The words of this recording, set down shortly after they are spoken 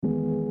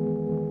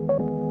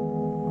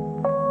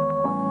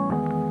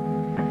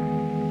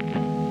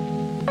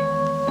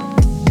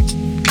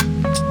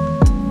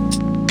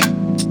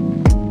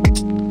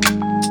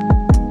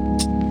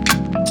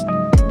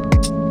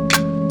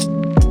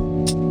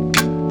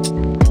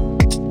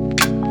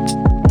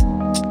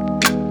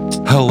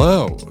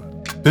Hello,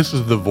 this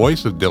is the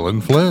voice of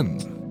Dylan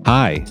Flynn.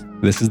 Hi,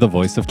 this is the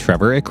voice of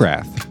Trevor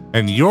Ickrath.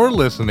 And you're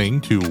listening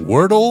to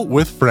Wordle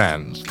with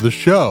Friends, the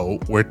show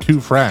where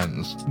two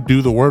friends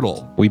do the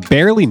Wordle. We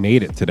barely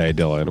made it today,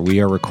 Dylan.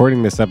 We are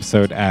recording this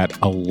episode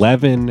at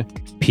 11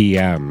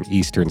 p.m.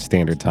 Eastern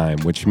Standard Time,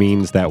 which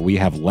means that we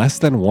have less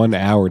than 1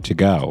 hour to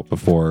go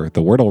before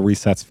the Wordle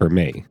resets for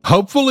me.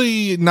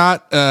 Hopefully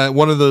not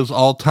one of those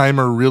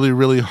all-timer really,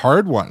 really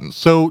hard ones.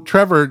 So,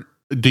 Trevor,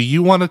 do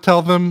you want to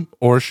tell them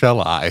or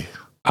shall I?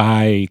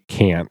 I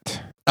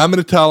can't. I'm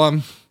going to tell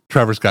them.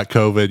 Trevor's got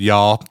COVID,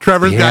 y'all.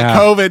 Trevor's got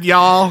COVID,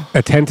 y'all.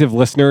 Attentive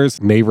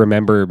listeners may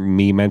remember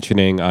me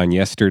mentioning on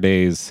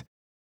yesterday's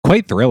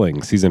quite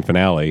thrilling season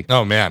finale.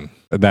 Oh, man.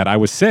 That I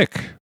was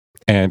sick.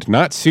 And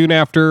not soon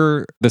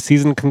after the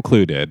season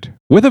concluded,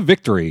 with a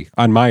victory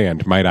on my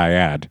end, might I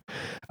add,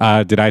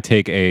 did I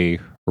take a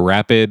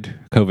rapid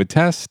COVID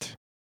test?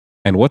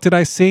 And what did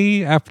I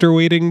see after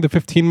waiting the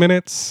 15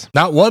 minutes?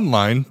 Not one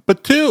line,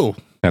 but two.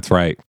 That's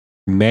right.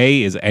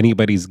 May is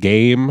anybody's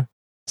game.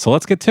 So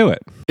let's get to it.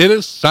 It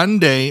is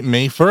Sunday,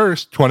 May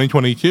 1st,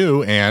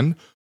 2022, and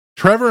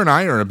Trevor and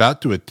I are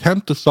about to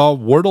attempt to solve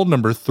Wordle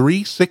number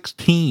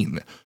 316.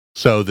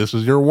 So this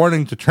is your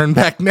warning to turn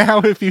back now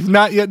if you've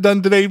not yet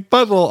done today's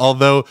puzzle,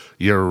 although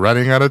you're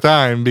running out of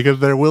time because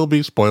there will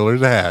be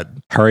spoilers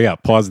ahead. Hurry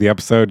up, pause the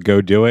episode,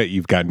 go do it.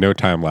 You've got no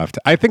time left.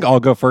 I think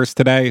I'll go first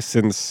today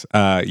since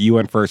you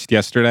went first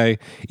yesterday,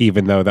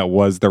 even though that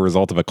was the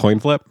result of a coin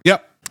flip.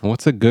 Yep.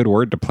 What's a good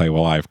word to play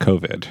while I have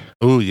COVID?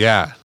 Ooh,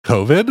 yeah.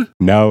 COVID?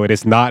 No, it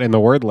is not in the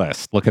word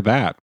list. Look at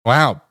that.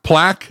 Wow.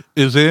 Plaque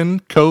is in,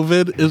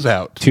 COVID is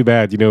out. Too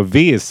bad. You know,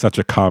 V is such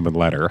a common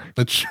letter.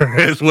 It sure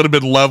is. Would have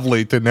been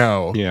lovely to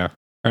know. Yeah.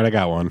 All right, I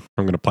got one.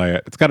 I'm going to play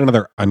it. It's got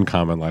another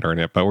uncommon letter in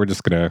it, but we're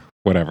just going to,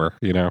 whatever,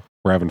 you know,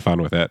 we're having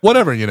fun with it.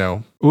 Whatever, you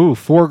know. Ooh,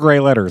 4 gray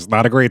letters.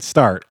 Not a great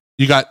start.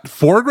 You got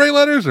 4 gray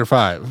letters or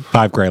 5?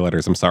 5 gray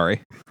letters, I'm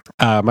sorry.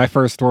 My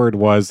first word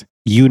was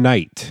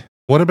unite.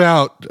 What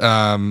about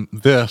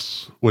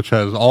this, which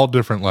has all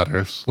different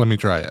letters? Let me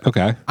try it.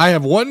 Okay. I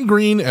have 1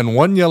 green and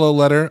 1 yellow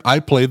letter. I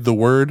played the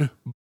word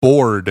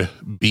board,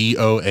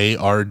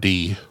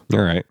 B-O-A-R-D. All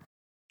right.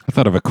 I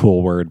thought of a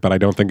cool word, but I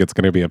don't think it's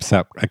going to be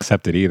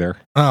accepted either.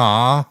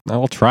 Aw.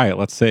 I'll try it.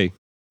 Let's see.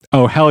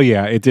 Oh, hell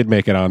yeah. It did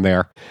make it on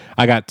there.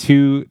 I got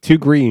two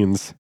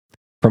greens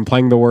from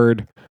playing the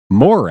word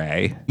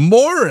moray.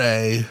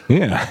 Moray?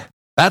 Yeah.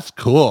 That's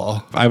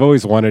cool. I've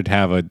always wanted to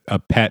have a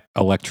pet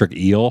electric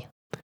eel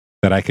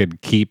that I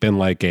could keep in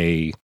like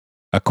a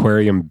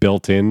aquarium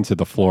built into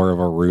the floor of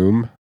a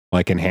room,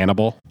 like in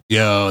Hannibal.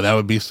 Yo, that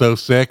would be so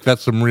sick.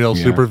 That's some real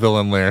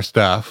supervillain lair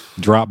stuff.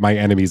 Drop my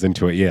enemies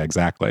into it. Yeah,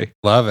 exactly.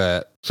 Love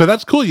it. So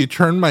that's cool. You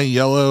turned my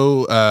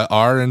yellow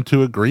R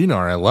into a green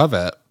R. I love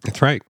it.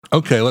 That's right.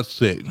 Okay, let's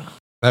see.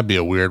 That'd be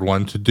a weird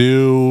one to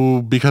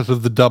do because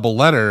of the double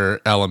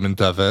letter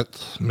element of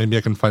it. Maybe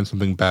I can find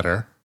something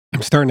better.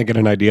 I'm starting to get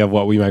an idea of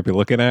what we might be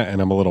looking at,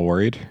 and I'm a little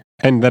worried.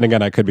 And then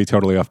again, I could be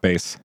totally off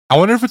base. I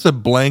wonder if it's a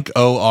blank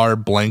O-R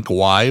blank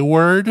Y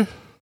word.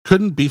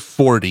 Couldn't be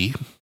 40.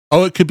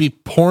 Oh, it could be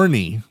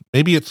porny.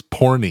 Maybe it's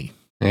porny.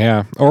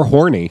 Yeah, or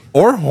horny.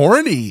 Or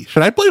horny.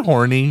 Should I play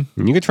horny?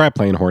 You could try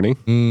playing horny.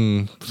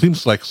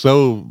 Seems like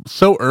so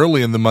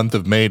early in the month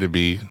of May to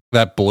be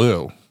that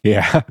blue.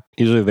 Yeah,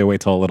 usually they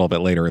wait till a little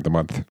bit later in the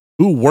month.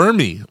 Ooh,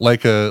 wormy,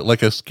 like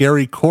a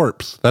scary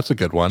corpse. That's a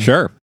good one.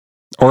 Sure.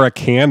 Or a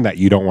can that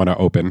you don't want to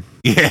open.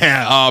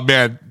 Yeah, oh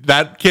man,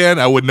 that can,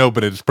 I wouldn't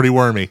open it. It's pretty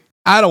wormy.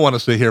 I don't want to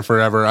sit here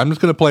forever. I'm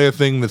just going to play a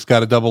thing that's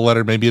got a double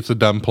letter. Maybe it's a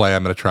dumb play.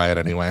 I'm going to try it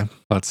anyway.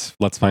 Let's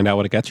find out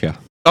what it gets you.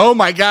 Oh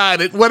my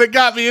God, what it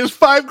got me is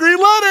 5 green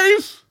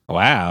letters.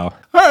 Wow.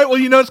 All right, well,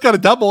 you know it's got a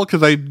double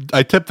because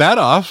I tipped that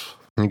off.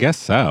 I guess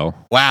so.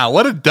 Wow,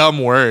 what a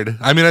dumb word.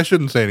 I mean, I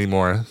shouldn't say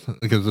anymore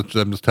because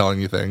I'm just telling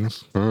you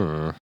things.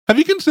 Have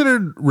you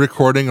considered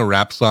recording a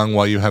rap song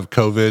while you have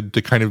COVID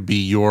to kind of be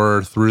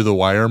your through the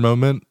wire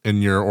moment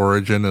in your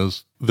origin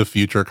as the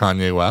future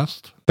Kanye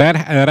West?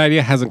 That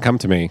idea hasn't come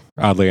to me,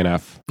 oddly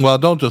enough. Well,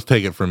 don't just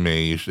take it from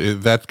me.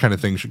 That kind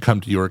of thing should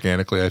come to you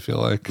organically, I feel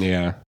like.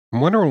 Yeah.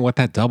 I'm wondering what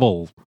that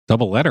double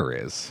letter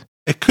is.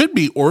 It could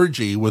be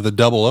orgy with a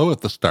double O at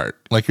the start.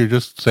 Like you're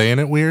just saying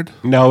it weird?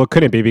 No, it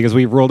couldn't be because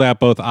we've ruled out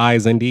both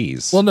I's and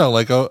E's. Well, no,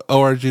 like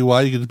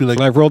O-R-G-Y, you could just be like...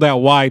 Well, I've ruled out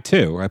Y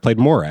too. I played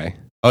moray.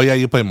 Oh, yeah,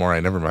 you play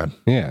moray. Never mind.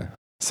 Yeah.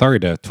 Sorry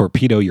to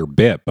torpedo your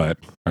bit, but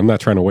I'm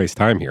not trying to waste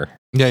time here.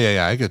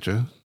 Yeah, I get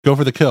you. Go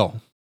for the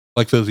kill.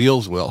 Like those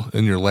eels will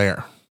in your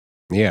lair.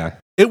 Yeah.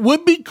 It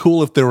would be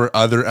cool if there were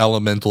other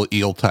elemental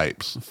eel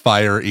types.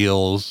 Fire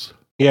eels.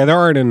 Yeah, there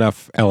aren't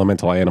enough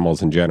elemental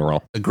animals in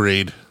general.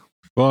 Agreed.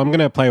 Well, I'm going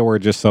to play a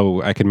word just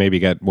so I can maybe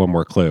get one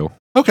more clue.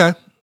 Okay. I'm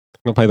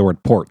going to play the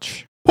word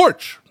porch.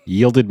 Porch.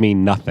 Yielded me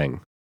nothing.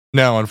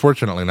 No,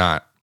 unfortunately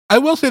not. I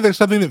will say there's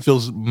something that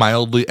feels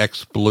mildly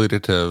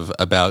exploitative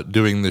about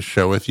doing this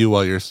show with you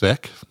while you're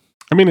sick.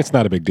 I mean, it's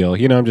not a big deal.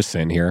 You know, I'm just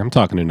sitting here. I'm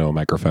talking into a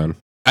microphone.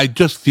 I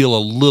just feel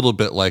a little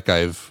bit like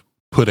I've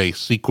put a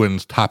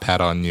sequins top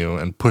hat on you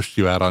and pushed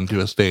you out onto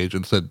a stage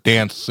and said,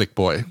 dance, sick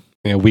boy.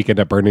 Yeah, Weekend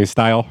at Bernie's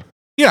style.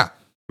 Yeah.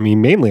 I mean,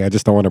 mainly, I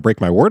just don't want to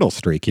break my Wordle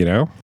streak, you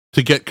know?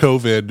 To get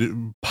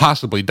COVID,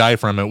 possibly die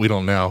from it, we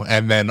don't know,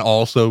 and then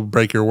also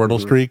break your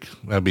Wordle streak,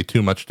 that'd be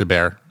too much to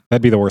bear.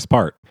 That'd be the worst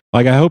part.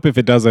 Like, I hope if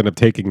it does end up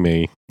taking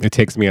me, it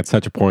takes me at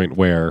such a point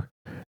where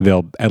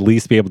they'll at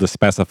least be able to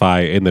specify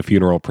in the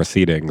funeral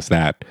proceedings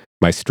that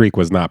my streak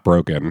was not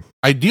broken.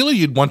 Ideally,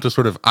 you'd want to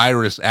sort of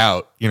iris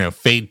out,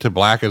 fade to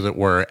black, as it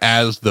were,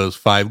 as those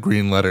 5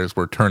 green letters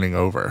were turning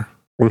over.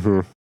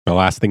 Mm-hmm. The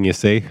last thing you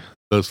see?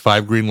 Those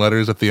 5 green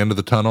letters at the end of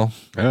the tunnel.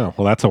 Oh,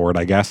 well, that's a word,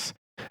 I guess.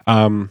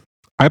 I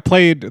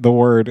played the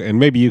word, and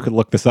maybe you could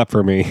look this up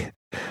for me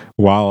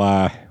while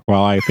I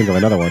think of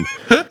another one.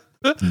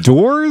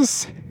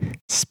 Doors,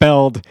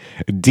 spelled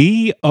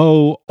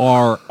D-O-R-R-S.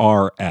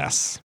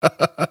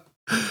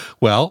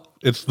 Well,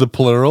 it's the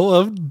plural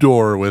of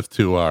door with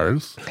 2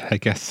 R's. I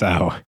guess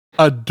so.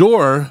 A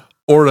door,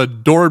 or a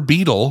door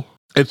beetle,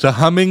 it's a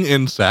humming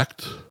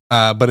insect,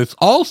 but it's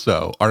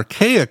also,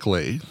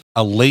 archaically,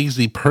 a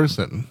lazy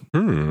person.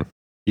 You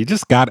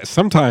just got it.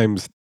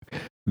 Sometimes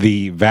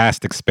the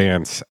vast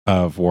expanse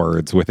of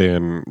words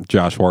within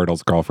Josh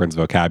Wardle's girlfriend's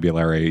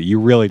vocabulary, you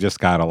really just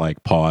gotta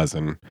pause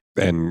and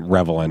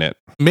revel in it.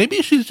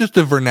 Maybe she's just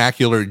a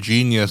vernacular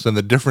genius, and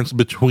the difference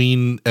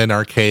between an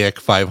archaic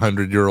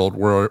 500-year-old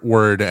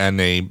word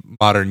and a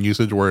modern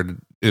usage word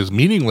is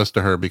meaningless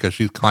to her because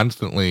she's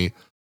constantly,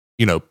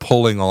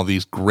 pulling all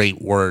these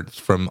great words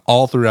from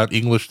all throughout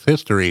English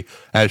history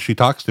as she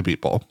talks to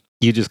people.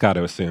 You just got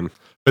to assume.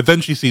 But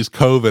then she sees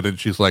COVID and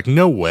she's like,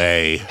 no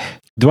way.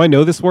 Do I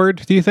know this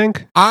word, do you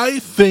think? I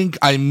think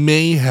I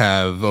may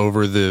have,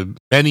 over the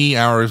many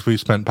hours we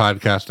spent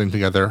podcasting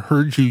together,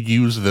 heard you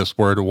use this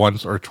word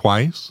once or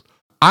twice.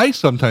 I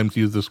sometimes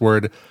use this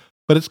word,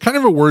 but it's kind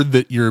of a word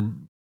that you're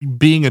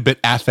being a bit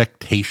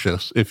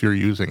affectatious if you're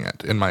using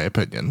it, in my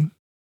opinion.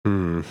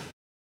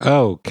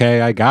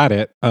 Okay, I got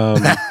it.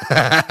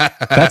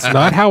 That's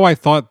not how I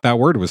thought that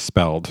word was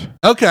spelled.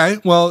 Okay,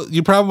 well,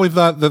 you probably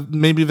thought that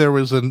maybe there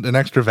was an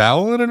extra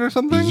vowel in it or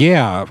something?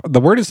 Yeah,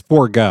 the word is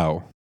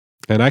forego.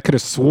 And I could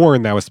have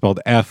sworn that was spelled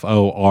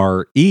F-O-R-E-G-O.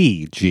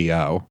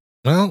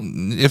 Well,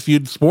 if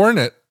you'd sworn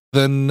it,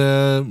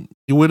 then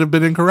you would have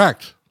been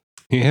incorrect.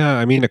 Yeah,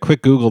 I mean, a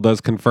quick Google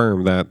does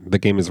confirm that the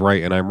game is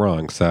right and I'm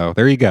wrong. So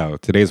there you go.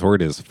 Today's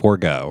word is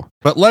forego.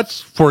 But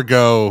let's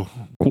forego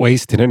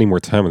wasting any more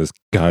time on this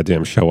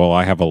goddamn show while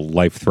I have a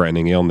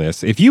life-threatening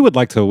illness. If you would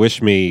like to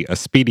wish me a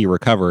speedy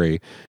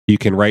recovery, you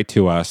can write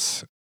to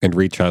us and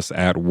reach us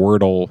at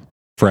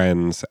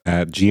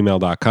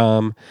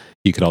wordlefriends@gmail.com.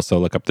 You can also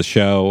look up the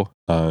show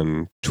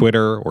on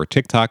Twitter or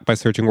TikTok by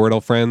searching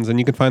Wordle Friends, and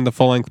you can find the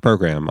full-length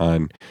program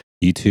on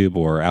YouTube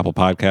or Apple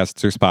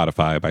Podcasts or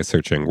Spotify by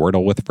searching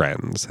Wordle with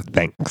Friends.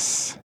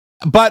 Thanks.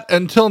 But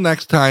until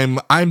next time,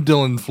 I'm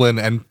Dylan Flynn,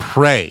 and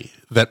pray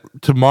that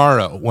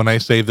tomorrow, when I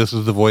say this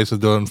is the voice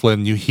of Dylan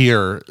Flynn, you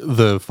hear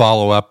the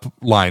follow-up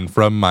line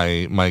from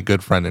my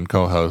good friend and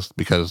co-host,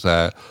 because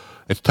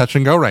it's touch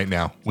and go right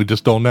now. We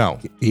just don't know.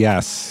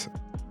 Yes.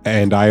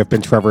 And I have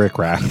been Trevor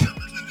Ickrath.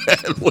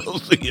 And we'll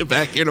see you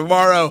back here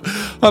tomorrow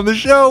on the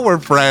show where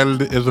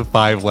friend is a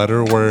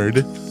 5-letter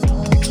word.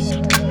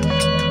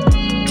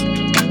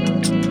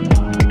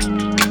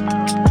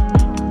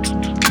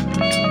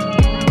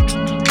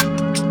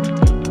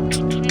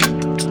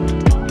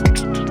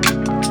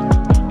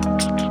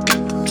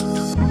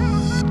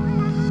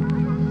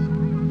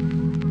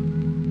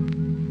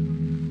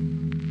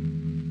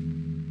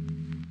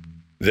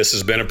 This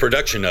has been a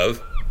production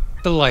of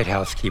The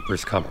Lighthouse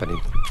Keepers Company.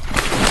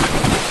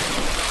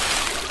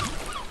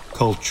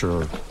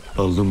 Culture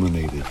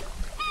illuminated.